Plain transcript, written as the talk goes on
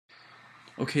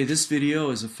Okay, this video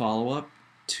is a follow-up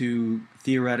to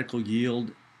theoretical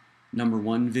yield number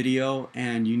 1 video,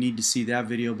 and you need to see that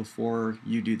video before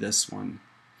you do this one.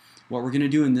 What we're going to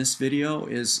do in this video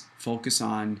is focus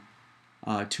on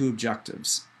two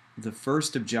objectives. The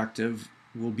first objective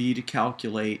will be to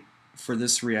calculate for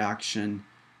this reaction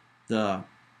the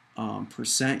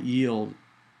percent yield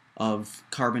of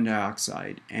carbon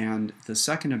dioxide, and the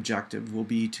second objective will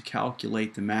be to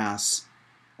calculate the mass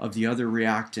of the other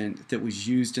reactant that was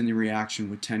used in the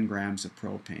reaction with 10 grams of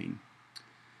propane.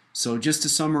 So just to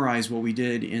summarize what we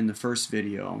did in the first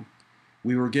video,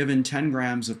 we were given 10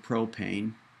 grams of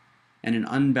propane and an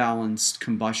unbalanced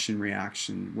combustion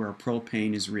reaction where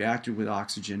propane is reacted with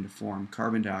oxygen to form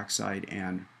carbon dioxide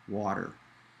and water.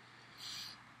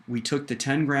 We took the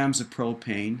 10 grams of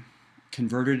propane,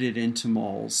 converted it into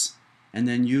moles, and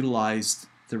then utilized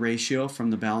the ratio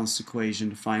from the balanced equation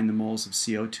to find the moles of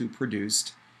CO2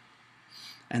 produced,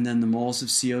 and then the moles of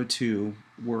CO2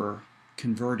 were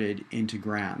converted into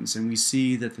grams. And we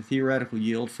see that the theoretical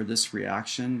yield for this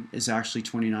reaction is actually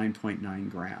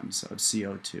 29.9 grams of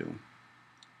CO2.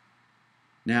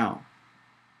 Now,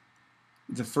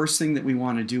 the first thing that we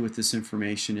want to do with this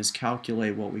information is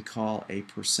calculate what we call a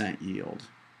percent yield.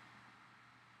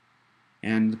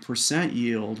 And the percent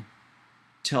yield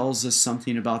tells us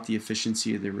something about the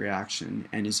efficiency of the reaction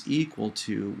and is equal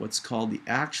to what's called the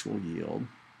actual yield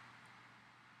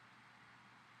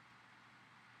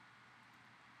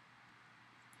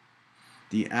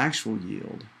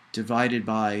divided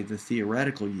by the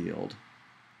theoretical yield,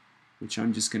 which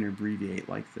I'm just going to abbreviate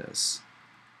like this,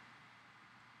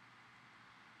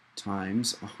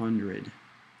 times 100.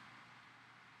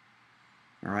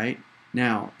 All right.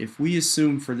 Now, if we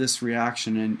assume for this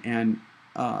reaction, and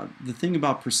the thing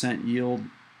about percent yield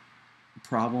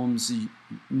problems,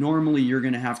 normally you're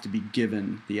going to have to be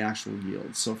given the actual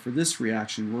yield. So for this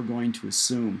reaction, we're going to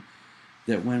assume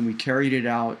that when we carried it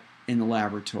out in the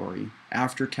laboratory,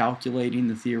 after calculating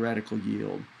the theoretical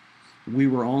yield, we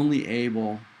were only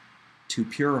able to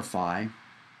purify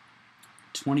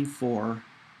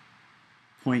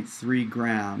 24.3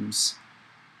 grams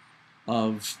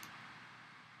of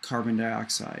carbon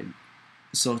dioxide.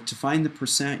 So to find the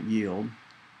percent yield,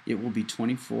 it will be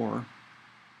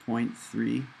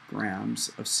 24.3 grams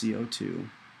of CO2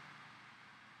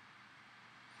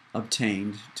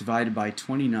 obtained divided by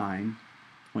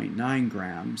 29.9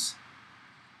 grams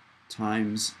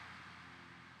times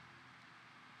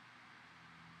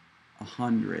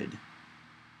 100.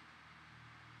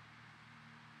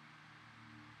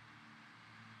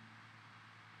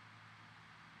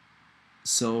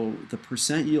 So the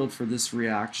percent yield for this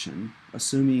reaction,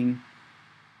 assuming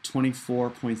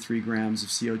 24.3 grams of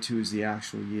CO2 is the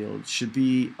actual yield, should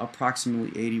be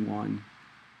approximately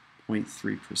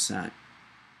 81.3%.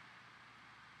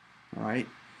 All right.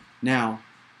 Now,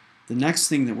 the next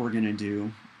thing that we're going to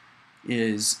do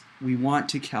is we want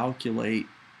to calculate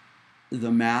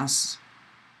the mass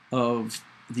of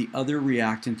the other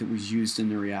reactant that was used in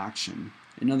the reaction.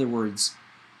 In other words,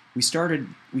 we started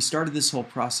this whole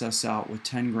process out with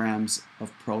 10 grams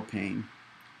of propane,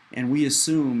 and we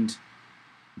assumed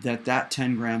that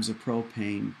 10 grams of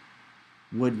propane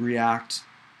would react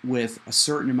with a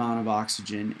certain amount of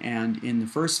oxygen, and in the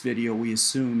first video we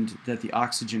assumed that the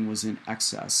oxygen was in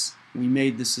excess. We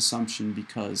made this assumption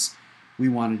because we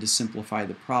wanted to simplify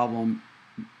the problem,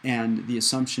 and the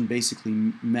assumption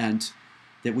basically meant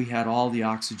that we had all the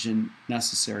oxygen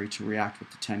necessary to react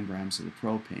with the 10 grams of the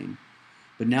propane.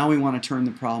 But now we want to turn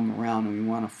the problem around and we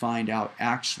want to find out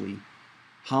actually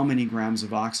how many grams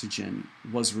of oxygen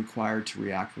was required to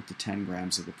react with the 10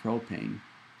 grams of the propane.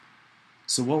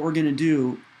 So what we're going to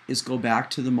do is go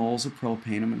back to the moles of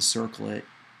propane. I'm going to circle it.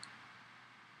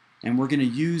 And we're going to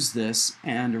use this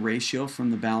and a ratio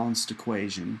from the balanced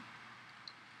equation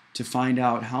to find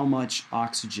out how much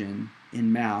oxygen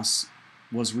in mass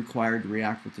was required to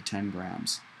react with the 10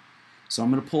 grams. So I'm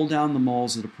going to pull down the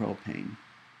moles of the propane.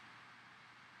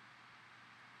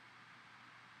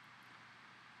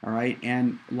 All right,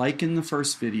 and like in the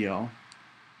first video,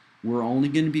 we're only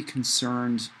going to be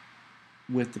concerned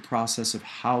with the process of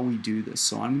how we do this.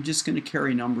 So I'm just going to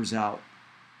carry numbers out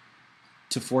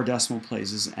to 4 decimal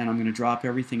places, and I'm going to drop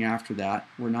everything after that.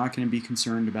 We're not going to be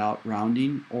concerned about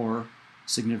rounding or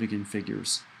significant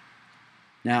figures.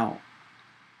 Now,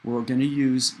 we're going to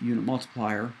use unit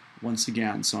multiplier once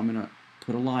again. So I'm going to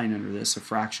put a line under this, a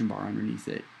fraction bar underneath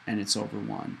it, and it's over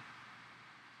 1.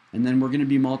 And then we're going to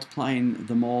be multiplying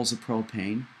the moles of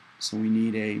propane, so we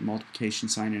need a multiplication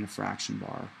sign and a fraction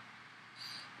bar.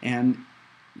 And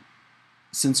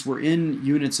since we're in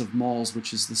units of moles,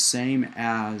 which is the same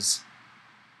as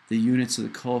the units of the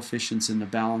coefficients in the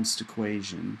balanced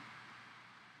equation.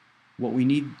 What we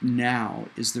need now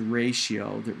is the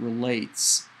ratio that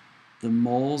relates the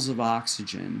moles of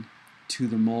oxygen to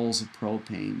the moles of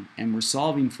propane, and we're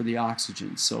solving for the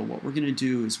oxygen. So what we're going to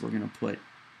do is we're going to put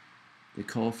the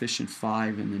coefficient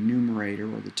 5 in the numerator,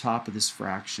 or the top of this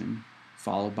fraction,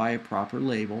 followed by a proper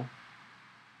label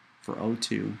for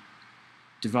O2,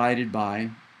 divided by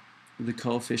the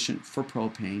coefficient for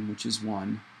propane, which is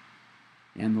 1,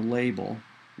 and the label,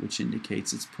 which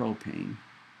indicates it's propane.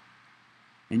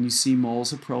 And you see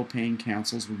moles of propane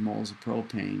cancels with moles of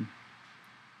propane,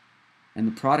 and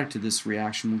the product of this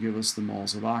reaction will give us the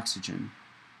moles of oxygen,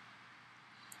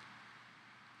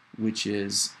 which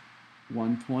is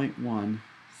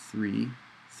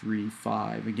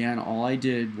 1.1335. Again, all I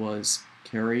did was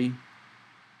carry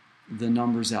the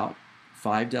numbers out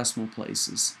 5 decimal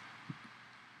places,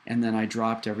 and then I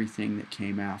dropped everything that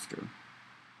came after.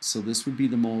 So this would be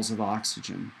the moles of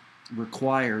oxygen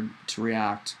required to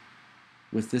react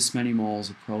with this many moles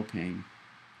of propane.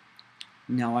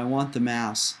 Now I want the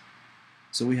mass,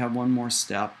 so we have one more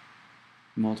step,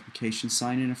 multiplication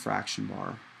sign in a fraction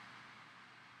bar.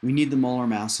 We need the molar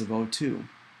mass of O2.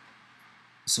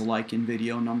 So like in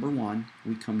video number 1,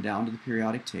 we come down to the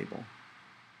periodic table,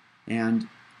 and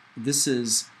this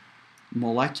is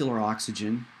molecular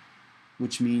oxygen,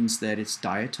 which means that it's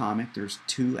diatomic. There's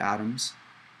 2 atoms.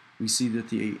 We see that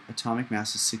the atomic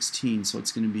mass is 16, so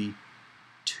it's going to be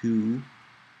 2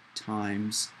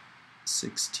 times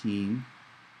 16,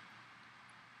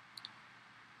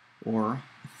 or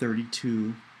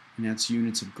 32, and that's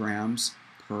units of grams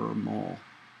per mole.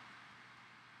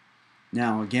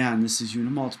 Now again, this is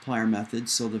unimultiplier method,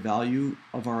 so the value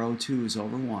of our O2 is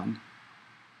over 1.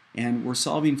 And we're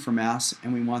solving for mass,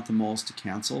 and we want the moles to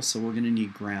cancel, so we're going to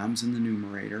need grams in the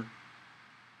numerator,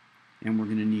 and we're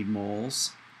going to need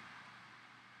moles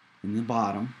in the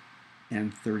bottom,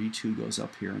 and 32 goes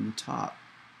up here in the top.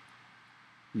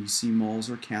 You see moles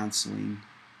are canceling,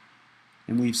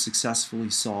 and we've successfully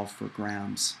solved for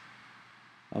grams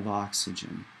of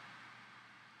oxygen.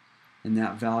 And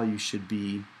that value should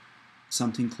be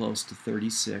something close to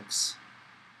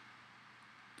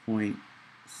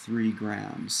 36.3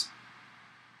 grams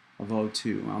of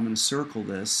O2. I'm going to circle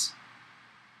this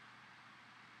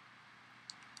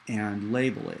and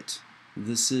label it.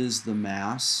 This is the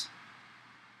mass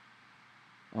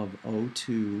of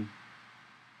O2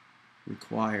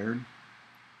 required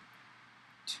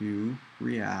to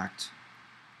react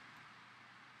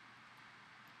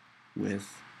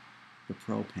with the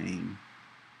propane,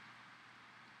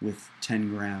 with 10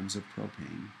 grams of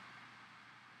propane.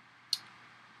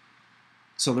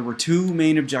 So there were 2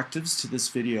 main objectives to this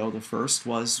video. The first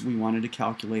was we wanted to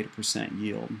calculate a percent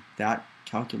yield. That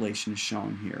calculation is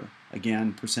shown here.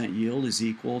 Again, percent yield is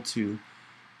equal to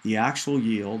the actual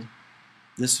yield.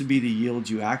 This would be the yield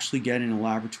you actually get in a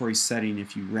laboratory setting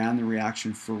if you ran the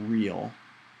reaction for real.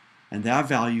 And that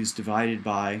value is divided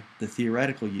by the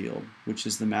theoretical yield, which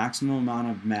is the maximum amount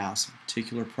of mass of a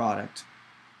particular product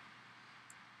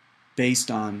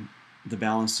based on the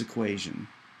balanced equation.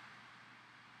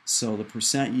 So the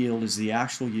percent yield is the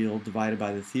actual yield divided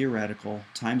by the theoretical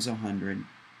times 100.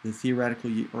 The theoretical,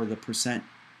 or the percent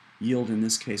yield in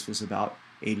this case, was about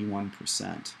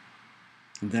 81%.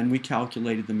 And then we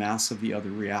calculated the mass of the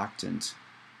other reactant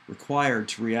required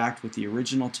to react with the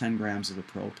original 10 grams of the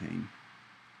propane.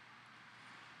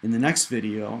 In the next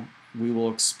video, we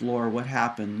will explore what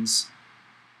happens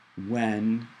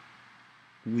when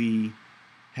we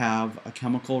have a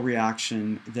chemical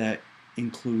reaction that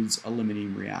includes a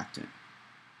limiting reactant.